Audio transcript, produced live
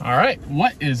All right,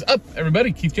 what is up,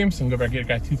 everybody? Keith Jameson, go back get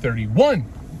guy 231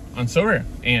 on Sorare,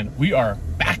 and we are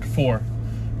back for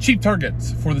cheap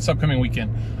targets for this upcoming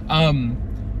weekend.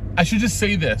 I should just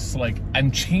say this, like,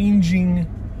 I'm changing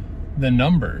the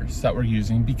numbers that we're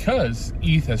using because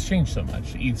ETH has changed so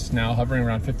much. ETH's now hovering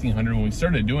around 1,500. When we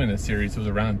started doing this series, it was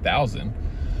around 1,000.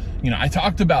 You know, I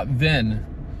talked about then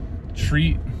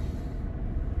treat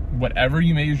whatever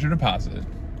you made as your deposit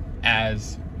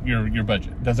as your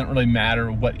budget. Doesn't really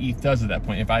matter what ETH does at that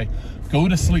point. If I go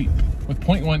to sleep with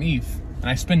 0.1 ETH and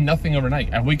I spend nothing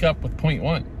overnight, I wake up with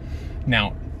 0.1.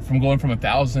 Now, from going from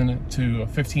 1,000 to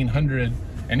 1,500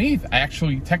 in ETH, I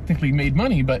actually technically made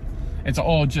money, but it's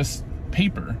all just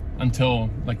paper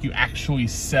until like you actually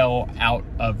sell out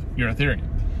of your Ethereum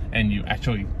and you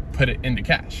actually put it into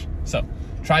cash. So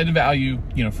try to value,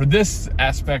 you know, for this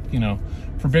aspect, you know,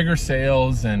 for bigger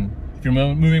sales, and if you're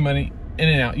moving money in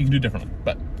and out, you can do differently.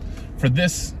 But for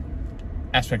this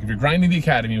aspect, if you're grinding the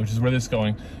academy, which is where this is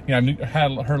going, you know,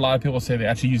 I've heard a lot of people say they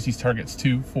actually use these targets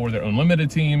too for their own limited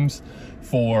teams,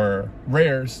 for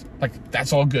rares, like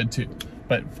that's all good too.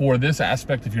 But for this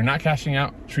aspect, if you're not cashing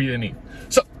out, treat it in ETH.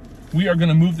 So we are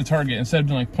gonna move the target, instead of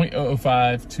doing like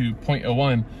 0.005 to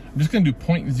 0.01, I'm just gonna do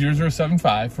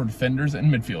 0.0075 for defenders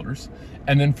and midfielders.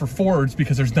 And then for forwards,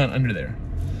 because there's none under there,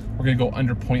 we're gonna go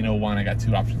under 0.01. I got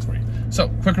two options for you. So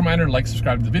quick reminder, like,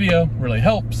 subscribe to the video, really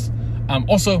helps.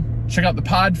 Also, check out the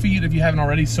pod feed if you haven't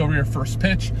already, Sorare First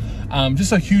Pitch.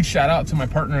 Just a huge shout out to my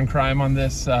partner in crime on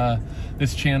this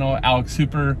this channel, Alex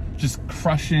Hooper, just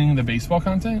crushing the baseball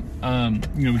content.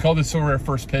 You know, we call this Sorare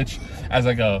First Pitch as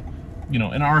like a, you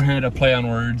know, in our head, a play on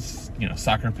words, you know,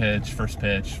 soccer pitch, first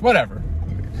pitch, whatever.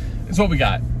 It's what we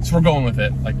got. So we're going with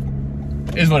it, like,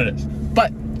 is what it is.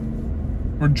 But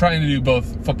we're trying to do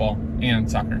both football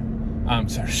and soccer.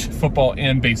 Football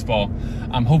and baseball,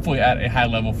 hopefully at a high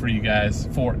level for you guys,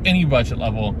 for any budget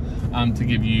level, to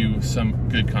give you some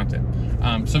good content.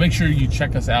 So make sure you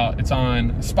check us out. It's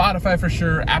on Spotify for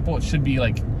sure. Apple, it should be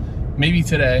like maybe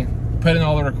today. Put in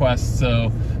all the requests,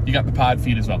 so you got the pod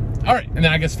feed as well. All right, and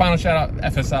then I guess final shout out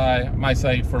FSI, my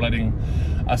site, for letting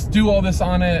us do all this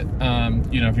on it.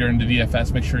 You know, if you're into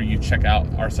DFS, make sure you check out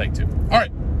our site too. All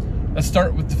right, let's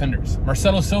start with defenders.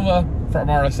 Marcelo Silva from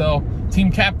RSL,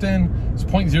 team captain. It's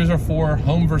 0.004,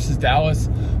 home versus Dallas.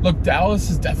 Look, Dallas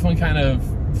is definitely kind of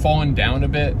fallen down a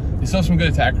bit. They still have some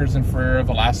good attackers in Ferrer,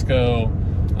 Velasco,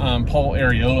 Paul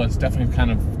Areola has definitely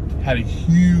kind of had a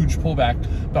huge pullback.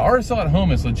 But RSL at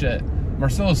home is legit.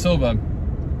 Marcelo Silva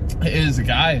is a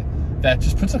guy that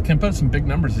just can put up some big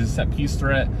numbers. He's a set piece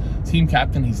threat, team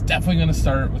captain. He's definitely going to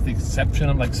start, with the exception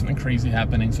of like something crazy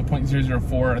happening. So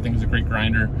 0.004, I think, is a great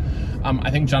grinder. I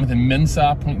think Jonathan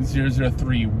Mensah,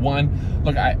 0.0031.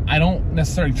 Look, I don't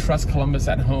necessarily trust Columbus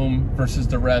at home versus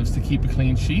the Revs to keep a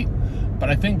clean sheet, but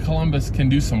I think Columbus can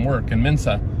do some work. And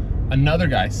Mensah, another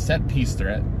guy, set piece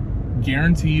threat,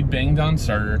 guaranteed banged on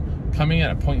starter, coming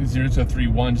at a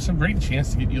 0.0031, just a great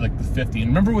chance to get you like the 50. And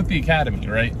remember with the academy,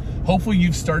 right? Hopefully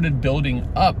you've started building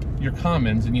up your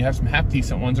commons and you have some half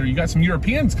decent ones, or you got some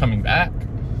Europeans coming back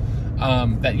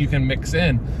that you can mix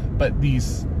in. But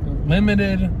these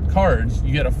limited cards,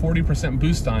 you get a 40%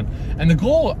 boost on. And the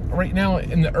goal right now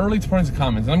in the early points of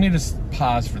commons, let me just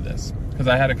pause for this because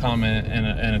I had a comment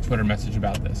and a Twitter message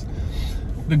about this.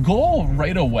 The goal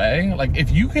right away, like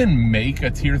if you can make a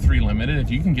tier 3 limited, if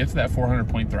you can get to that 400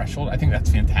 point threshold, I think that's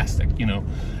fantastic. You know,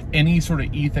 any sort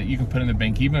of ETH that you can put in the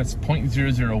bank, even if it's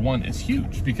 0.001, is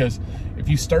huge, because if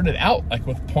you started out like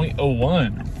with 0.01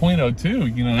 or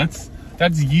 0.02, you know,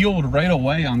 that's yield right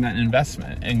away on that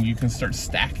investment, and you can start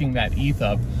stacking that ETH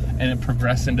up and it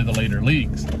progress into the later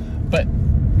leagues. But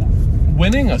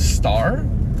winning a star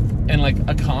and like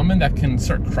a common that can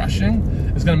start crushing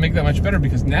is going to make that much better,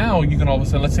 because now you can all of a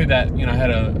sudden, let's say that, you know, I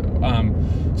had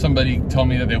somebody tell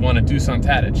me that they want to do Dusan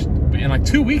Tadic in like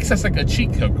 2 weeks. That's like a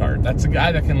cheat code card. That's a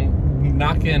guy that can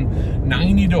knock in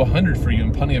 90 to 100 for you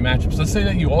in plenty of matchups. Let's say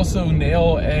that you also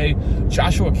nail a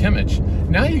Joshua Kimmich.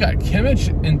 Now you got Kimmich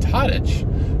and Tadic,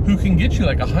 who can get you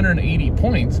like 180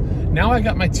 points. Now I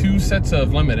got my two sets of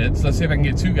limiteds. Let's say if I can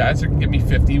get two guys that can get me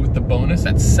 50 with the bonus,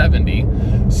 that's 70.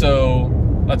 So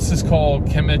let's just call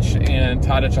Kimmich and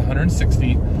Tadic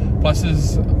 160 plus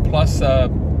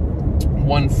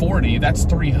 140. That's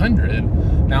 300.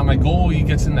 Now my goalie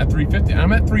gets in that 350.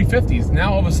 I'm at 350s.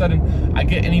 Now all of a sudden I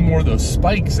get any more of those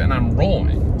spikes and I'm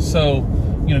rolling. So,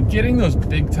 you know, getting those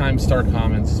big time star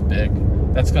commons is big.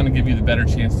 That's going to give you the better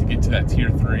chance to get to that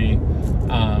tier 3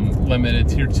 limited,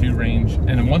 tier 2 range. And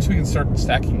then once we can start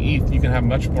stacking ETH, you can have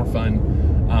much more fun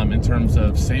in terms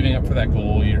of saving up for that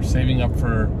goalie, or saving up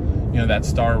for, you know, that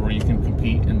star where you can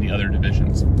compete in the other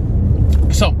divisions.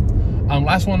 So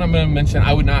Last one I'm going to mention,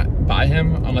 I would not buy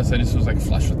him unless I just was like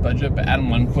flush with budget, but Adam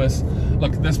Lundquist,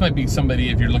 look, this might be somebody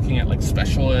if you're looking at like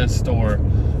specialist or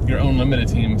your own limited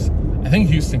teams. I think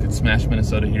Houston could smash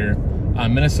Minnesota here.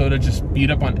 Minnesota just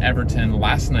beat up on Everton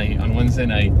last night on Wednesday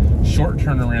night, short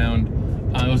turnaround.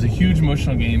 It was a huge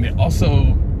emotional game. They also,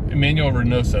 Emmanuel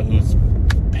Reynoso, who's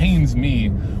pains me,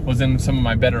 was in some of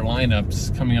my better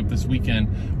lineups coming up this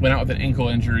weekend, went out with an ankle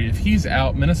injury. If he's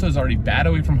out, Minnesota's already bad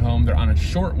away from home. They're on a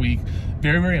short week.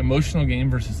 Very, very emotional game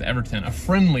versus Everton. A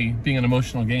friendly being an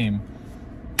emotional game.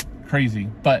 Crazy.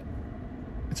 But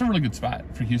it's a really good spot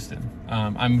for Houston.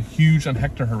 I'm huge on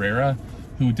Hector Herrera,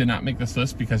 who did not make this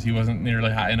list because he wasn't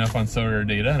nearly high enough on Sorare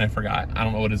data, and I forgot. I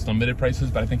don't know what his limited price is,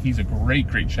 but I think he's a great,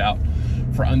 great shout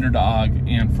for underdog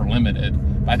and for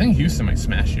limited. But I think Houston might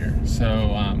smash here. So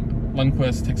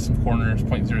Lundquist takes some corners,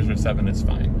 0.007 is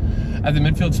fine. At the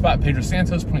midfield spot, Pedro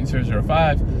Santos,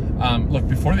 0.005. Look,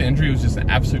 before the injury, it was just an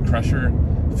absolute crusher,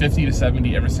 50 to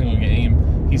 70 every single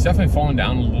game. He's definitely fallen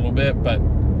down a little bit, but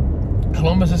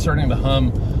Columbus is starting to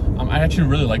hum. I actually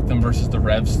really like them versus the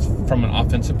Revs from an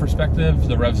offensive perspective.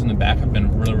 The Revs in the back have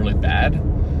been really, really bad. You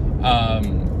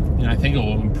know, I think it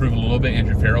will improve a little bit.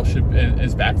 Andrew Farrell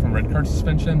is back from red card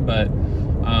suspension, but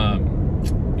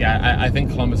yeah, I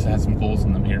think Columbus has some goals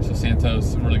in them here. So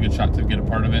Santos, a really good shot to get a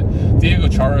part of it. Diego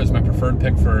Chara is my preferred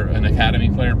pick for an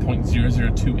academy player,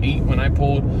 0.0028 when I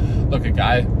pulled. Look, a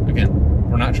guy,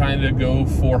 again, we're not trying to go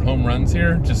for home runs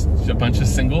here, just a bunch of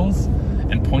singles.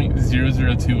 And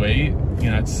 0.0028,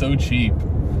 you know, it's so cheap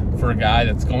for a guy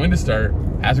that's going to start,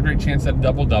 has a great chance at a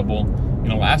double-double. You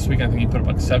know, last week I think he put up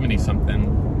like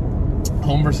 70-something.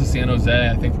 Home versus San Jose,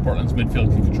 I think Portland's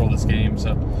midfield can control this game,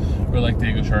 so really like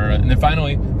Diego Chara. And then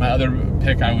finally, my other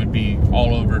pick I would be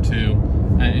all over too.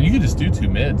 And you could just do two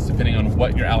mids depending on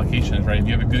what your allocation is, right? If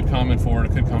you have a good common forward, a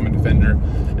good common defender,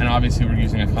 and obviously we're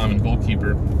using a common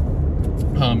goalkeeper,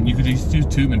 you could just do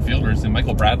two midfielders, and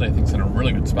Michael Bradley I think is in a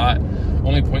really good spot,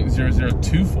 only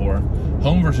 0.0024.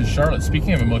 Home versus Charlotte.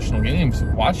 Speaking of emotional games,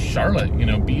 watch Charlotte, you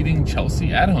know, beating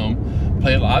Chelsea at home,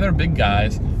 play a lot of their big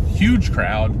guys, huge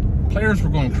crowd, players were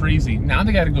going crazy. Now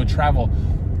they got to go travel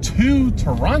to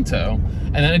Toronto,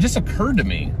 and then it just occurred to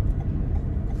me,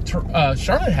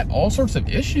 Charlotte had all sorts of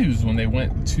issues when they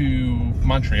went to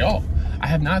Montreal. I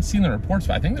have not seen the reports,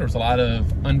 but I think there was a lot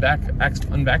of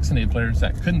unvaccinated players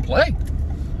that couldn't play.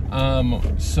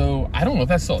 So I don't know if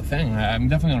that's still a thing. I'm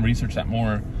definitely going to research that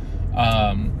more.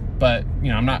 But,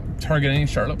 you know, I'm not targeting any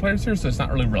Charlotte players here, so it's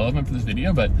not really relevant for this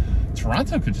video, but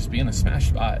Toronto could just be in a smash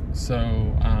spot. So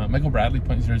Michael Bradley,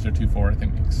 0.0024, I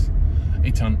think makes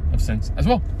a ton of sense as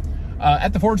well.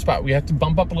 At the forward spot, we have to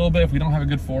bump up a little bit. If we don't have a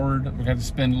good forward, we're going to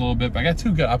spend a little bit. But I got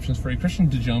two good options for you. Christian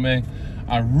DeJome,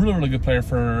 a really, really good player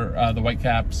for the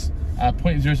Whitecaps,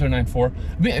 0.0094.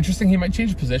 It'd be interesting. He might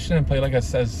change position and play like I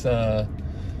says. God,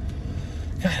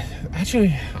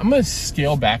 actually, I'm going to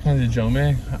scale back on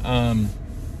DeJome.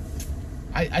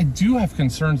 I do have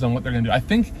concerns on what they're going to do. I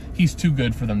think he's too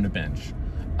good for them to bench.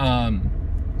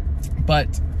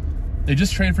 But they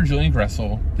just traded for Julian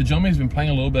Gressel. DeJome's been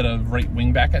playing a little bit of right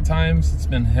wing back at times. It's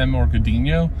been him or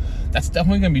Godinho. That's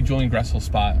definitely going to be Julian Gressel's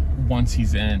spot once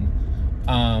he's in.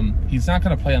 He's not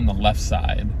going to play on the left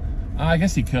side. I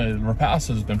guess he could.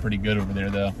 Rapasso's been pretty good over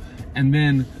there, though. And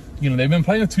then, you know, they've been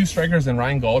playing with two strikers and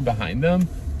Ryan Gauld behind them.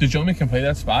 DeJome can play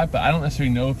that spot, but I don't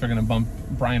necessarily know if they're going to bump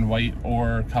Brian White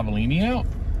or Cavallini out.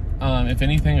 If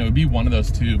anything, it would be one of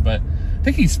those two. But I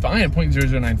think he's fine at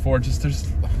 0.0094. Just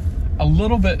there's a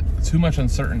little bit too much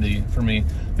uncertainty for me.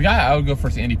 The guy I would go for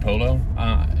is Andy Polo.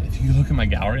 If you look at my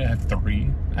gallery, I have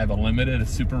three. I have a limited, a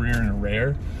super rare, and a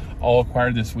rare, all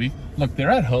acquired this week. Look,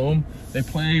 they're at home. They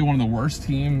play one of the worst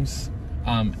teams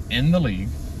in the league,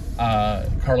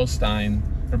 Carlos Stein.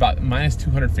 They're about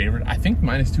 -200 favorite. I think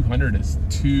 -200 is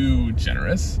too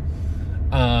generous.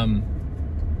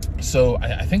 So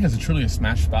I think it's truly a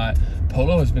smash spot.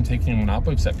 Polo has been taking a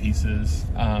monopoly of set pieces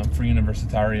for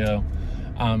Universitario.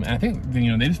 And I think,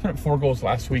 you know, they just put up 4 goals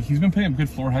last week. He's been putting up good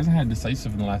floor, hasn't had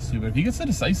decisive in the last 2, but if he gets the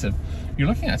decisive, you're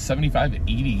looking at 75 to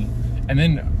 80. And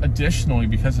then additionally,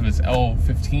 because of his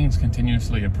L15s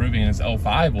continuously improving, his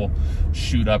L5 will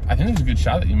shoot up. I think there's a good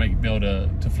shot that you might be able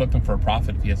to flip him for a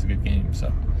profit if he has a good game.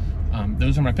 So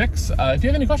those are my picks. If you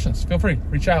have any questions, feel free,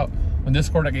 reach out on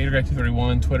Discord at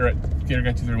GatorGuy231, Twitter at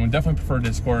GatorGuy231. Definitely prefer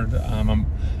Discord. I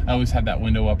always have that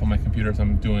window up on my computer as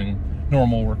I'm doing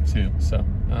normal work too. So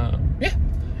yeah,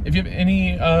 if you have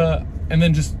any, and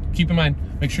then just keep in mind,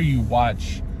 make sure you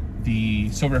watch the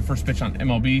Sorare first pitch on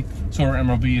MLB. Sorare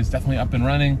MLB is definitely up and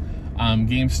running.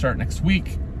 Games start next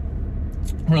week.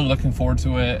 Really looking forward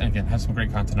to it. And again, have some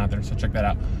great content out there, so check that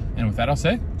out. And with that, I'll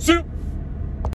say, see you.